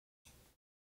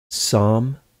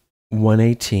Psalm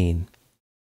 118.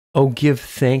 O give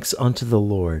thanks unto the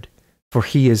Lord, for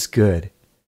he is good,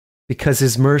 because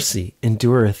his mercy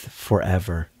endureth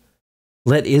forever.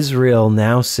 Let Israel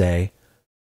now say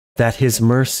that his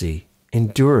mercy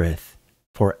endureth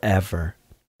forever.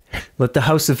 Let the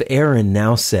house of Aaron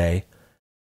now say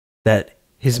that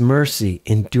his mercy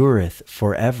endureth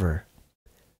forever.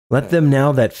 Let them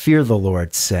now that fear the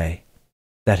Lord say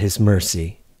that his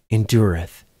mercy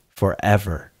endureth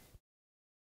forever.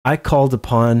 I called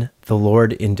upon the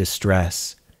Lord in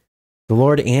distress. The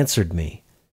Lord answered me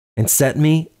and set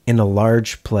me in a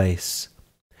large place.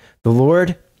 The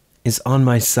Lord is on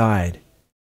my side.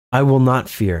 I will not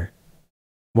fear.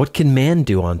 What can man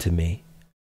do unto me?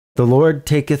 The Lord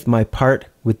taketh my part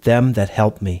with them that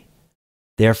help me.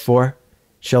 Therefore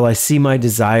shall I see my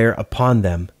desire upon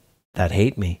them that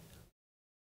hate me.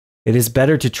 It is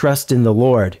better to trust in the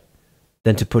Lord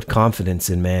than to put confidence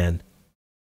in man.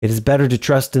 It is better to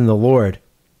trust in the Lord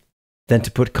than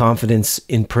to put confidence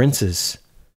in princes.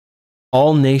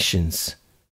 All nations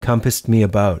compassed me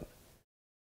about,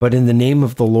 but in the name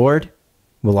of the Lord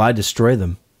will I destroy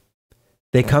them.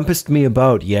 They compassed me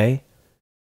about, yea,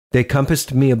 they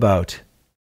compassed me about,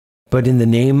 but in the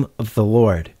name of the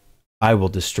Lord I will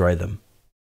destroy them.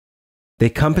 They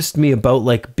compassed me about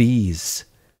like bees.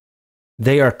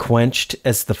 They are quenched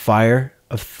as the fire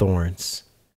of thorns.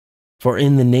 For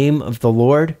in the name of the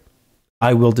Lord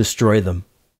I will destroy them.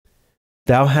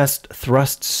 Thou hast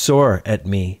thrust sore at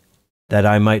me, that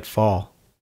I might fall,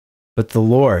 but the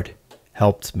Lord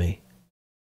helped me.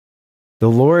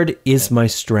 The Lord is my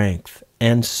strength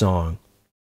and song,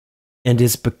 and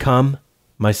is become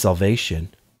my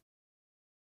salvation.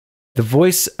 The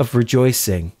voice of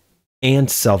rejoicing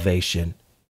and salvation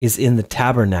is in the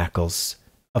tabernacles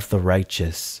of the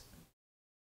righteous.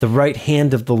 The right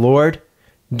hand of the Lord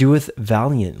doeth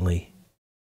valiantly.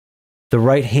 The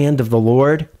right hand of the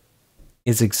Lord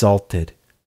is exalted.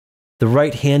 The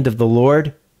right hand of the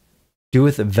Lord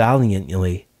doeth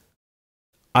valiantly.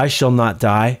 I shall not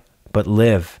die, but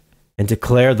live, and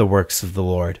declare the works of the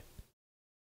Lord.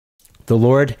 The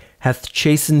Lord hath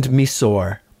chastened me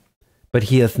sore, but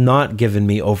he hath not given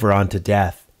me over unto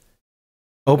death.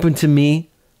 Open to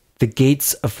me the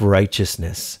gates of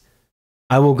righteousness.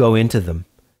 I will go into them,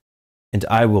 and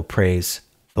I will praise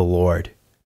the Lord.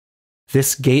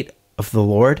 This gate of the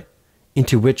Lord,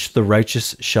 into which the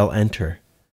righteous shall enter.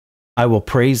 I will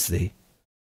praise thee,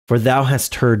 for thou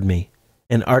hast heard me,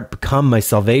 and art become my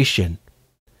salvation.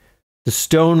 The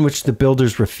stone which the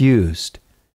builders refused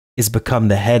is become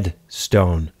the head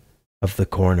stone of the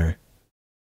corner.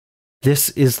 This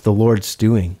is the Lord's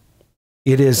doing.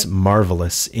 It is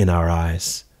marvelous in our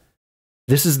eyes.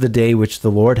 This is the day which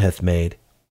the Lord hath made.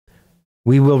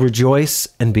 We will rejoice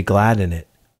and be glad in it.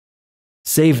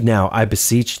 Save now, I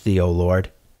beseech thee, O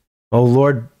Lord. O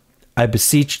Lord, I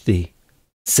beseech thee,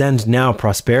 send now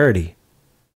prosperity.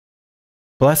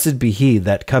 Blessed be he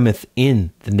that cometh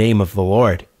in the name of the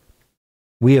Lord.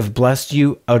 We have blessed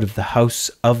you out of the house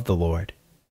of the Lord.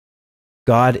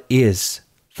 God is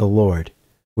the Lord,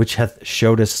 which hath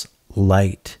showed us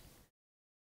light.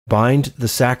 Bind the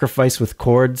sacrifice with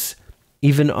cords,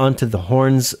 even unto the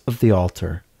horns of the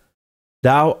altar.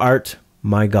 Thou art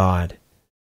my God,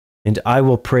 and I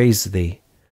will praise thee.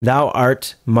 Thou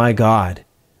art my God.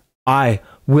 I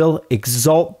will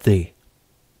exalt thee.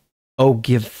 O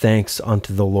give thanks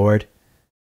unto the Lord,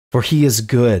 for he is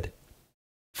good,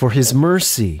 for his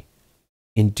mercy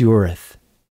endureth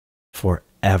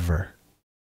forever.